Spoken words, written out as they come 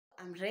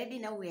I'm ready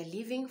now. We are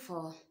leaving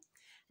for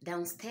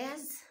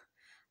downstairs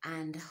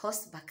and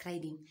horseback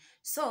riding.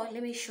 So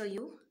let me show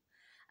you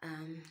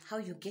how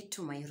you get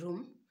to my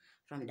room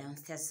from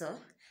downstairs. So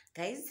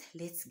guys,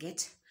 let's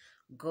get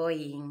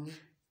going.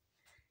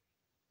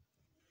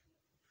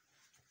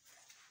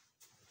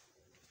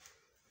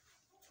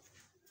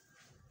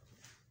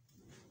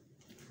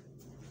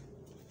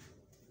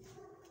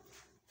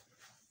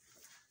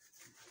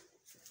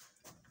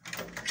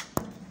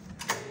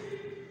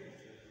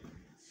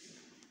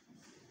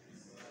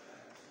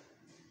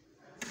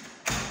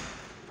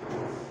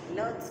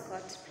 Lord's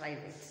Court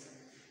Private.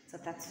 So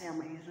that's where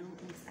my room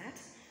is at.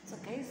 So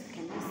guys, we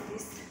can use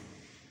this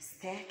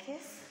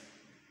staircase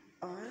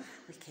or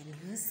we can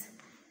use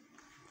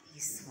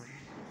this one.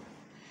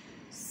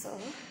 So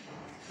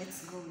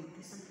let's go with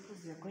this one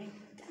because we're going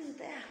down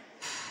there.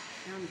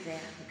 Down there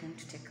we're going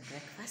to take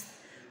breakfast,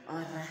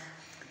 or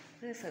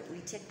if we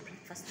take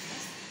breakfast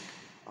first,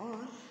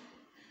 or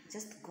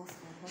just go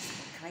for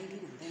horseback riding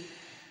and then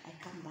I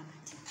come back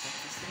and take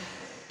breakfast. So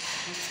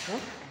let's go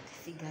and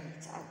figure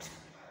it out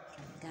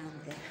from down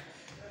there.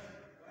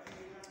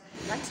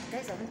 But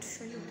guys, I want to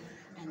show you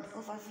an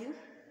overview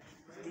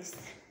of this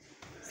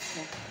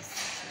staircase.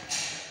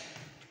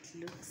 It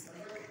looks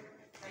like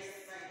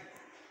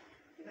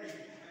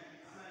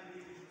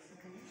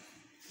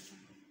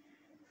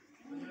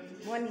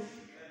morning.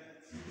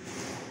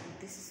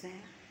 This is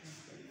where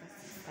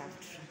breakfast is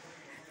served from.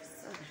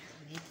 So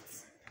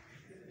let's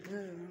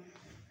go.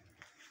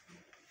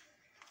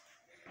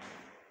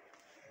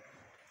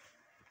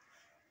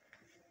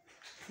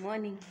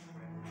 Morning.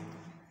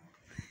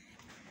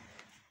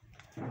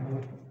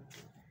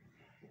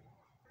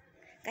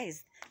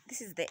 Guys,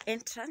 this is the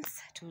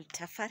entrance to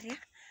Tafaria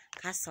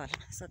Castle.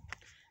 So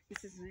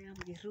this is where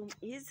my room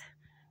is.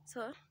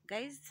 So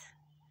guys,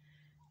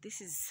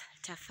 this is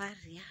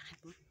Tafaria.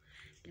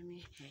 Let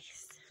me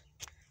guys.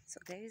 So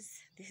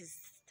guys, this is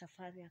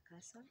Tafaria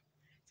Castle.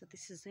 So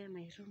this is where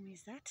my room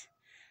is at.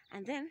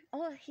 And then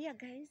over here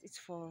guys, it's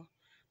for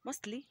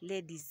mostly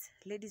ladies.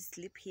 Ladies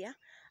sleep here,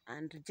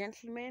 and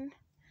gentlemen,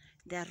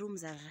 their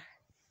rooms are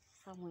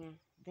somewhere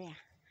there.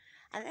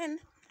 And then,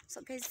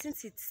 so guys,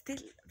 since it's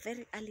still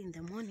very early in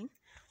the morning,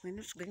 we're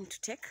not going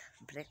to take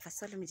breakfast.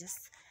 So let me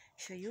just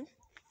show you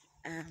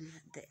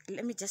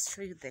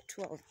the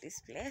tour of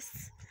this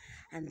place.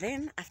 And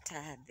then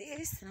after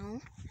this, now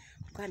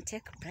we go and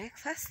take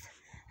breakfast.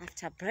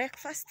 After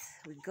breakfast,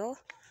 we go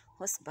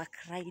horseback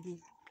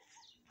riding.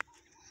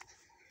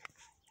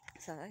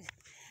 So I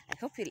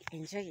hope you'll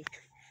enjoy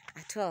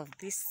a tour of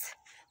this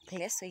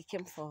place where I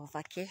came for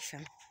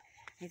vacation.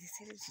 I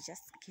decided to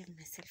just give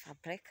myself a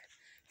break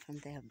from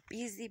the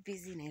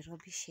busy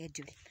Nairobi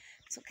schedule.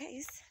 So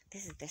guys,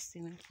 this is the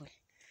swimming pool.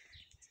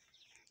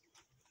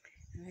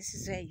 And this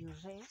is where you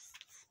rest.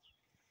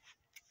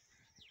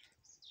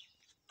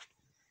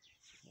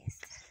 Yes.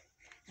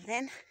 And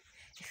then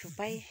if you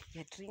buy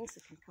your drinks,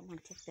 you can come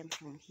and take them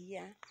from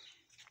here.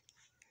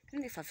 I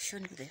don't know if I've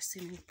shown you the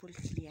swimming pool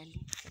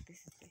clearly. So this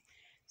is the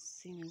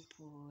swimming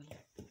pool.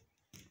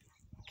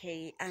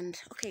 Okay, and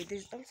okay,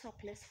 there's also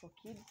a place for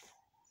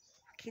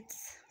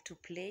kids to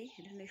play.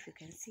 I don't know if you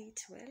can see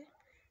it well.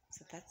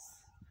 So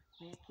that's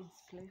where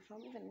kids play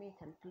from. Even me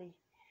can play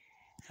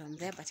from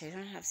there, but I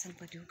don't have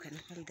somebody who can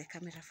hold the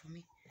camera for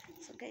me.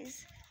 So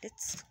guys,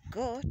 let's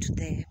go to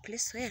the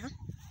place where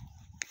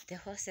the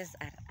horses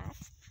are at.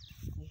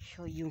 I'll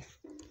show you.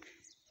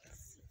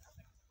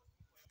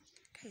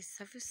 Guys,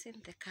 have you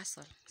seen the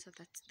castle? So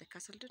that's the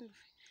castle. I don't know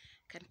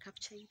if you can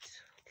capture it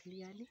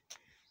clearly.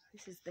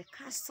 This is the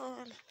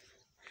castle.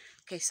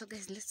 Okay, so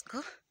guys, let's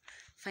go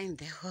find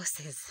the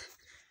horses.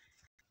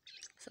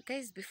 So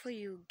guys, before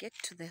you get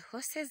to the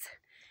horses,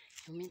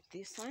 you meet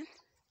this one.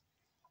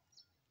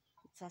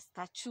 It's a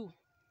statue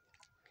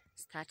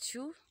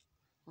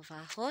of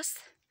a horse.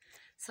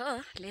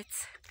 So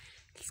let's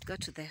go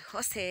to the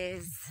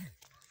horses.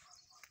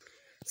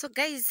 So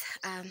guys,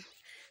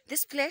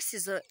 this place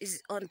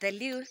is on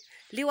the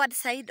leeward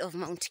side of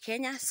Mount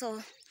Kenya.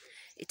 So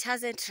it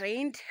hasn't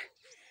rained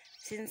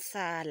since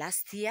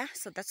last year.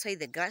 So that's why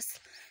the grass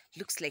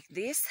looks like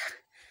this.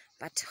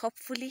 But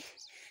hopefully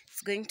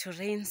it's going to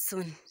rain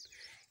soon.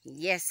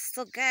 Yes,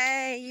 so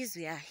guys,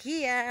 we are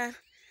here.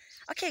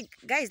 Okay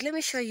guys, let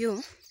me show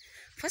you.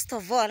 First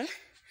of all,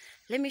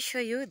 let me show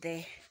you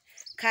the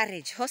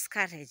carriage, horse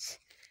carriage.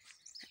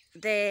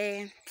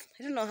 I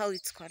don't know how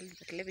it's called,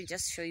 but let me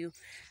just show you.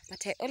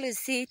 But I always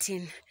see it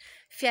in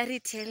fairy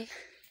tale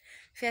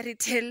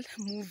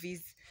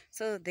movies.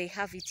 So they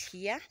have it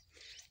here.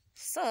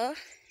 So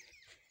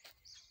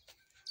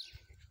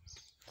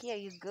here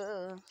you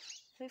go.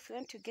 So if you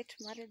want to get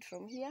married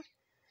from here,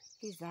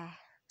 here's a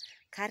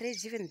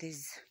carriage. Even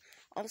there's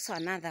also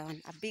another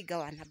one, a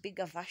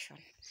bigger version.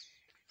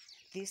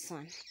 This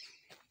one.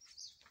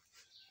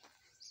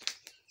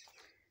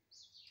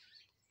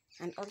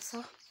 And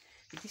also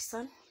this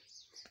one.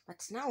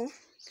 But now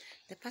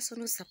the person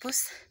who's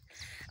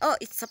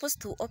it's supposed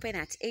to open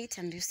at 8,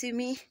 and you see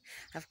me,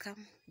 I've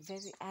come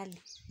very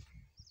early.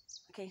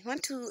 Okay,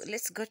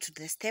 let's go to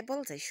the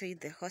stables. I show you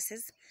the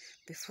horses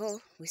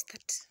before we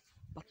start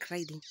back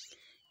riding.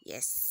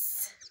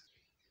 Yes.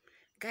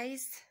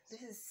 Guys,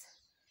 this is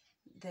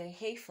the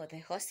hay for the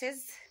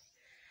horses.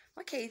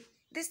 Okay,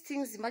 these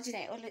things, imagine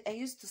I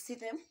used to see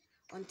them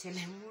on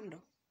Telemundo.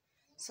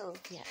 So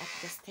we are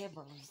at the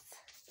stables.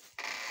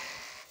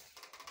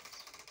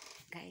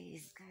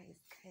 Guys.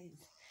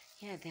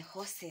 Here are the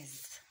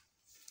horses.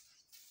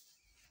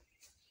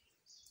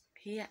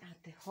 Here are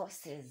the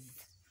horses.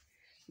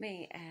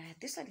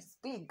 This one is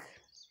big.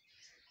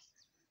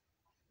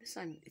 This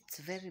one, it's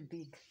very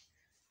big.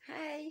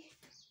 Hi.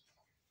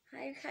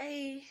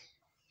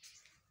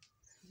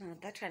 No,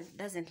 that one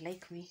doesn't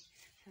like me.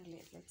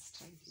 Let's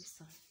try this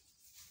one.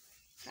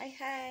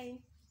 Hi.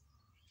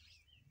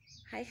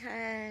 Okay,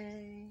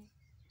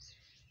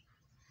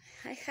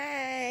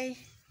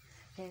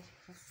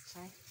 let's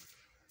try.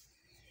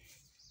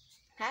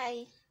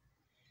 Hi.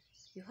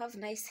 You have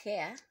nice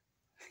hair.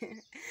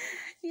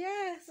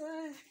 Yeah,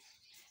 so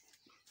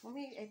for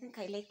me, I think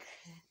I like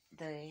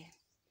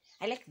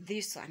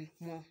this one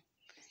more.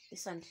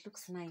 This one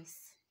looks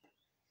nice.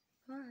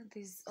 Oh,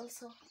 there's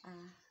also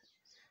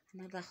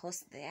another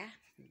horse there.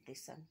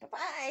 This one.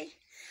 Bye-bye.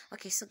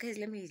 Okay, so guys,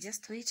 let me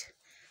just wait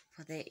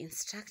for the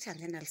instructor and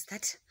then I'll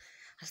start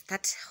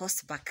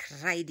horseback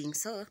riding.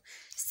 So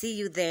see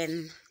you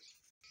then.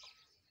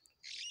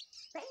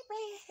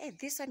 Baby, hey,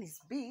 this one is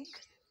big.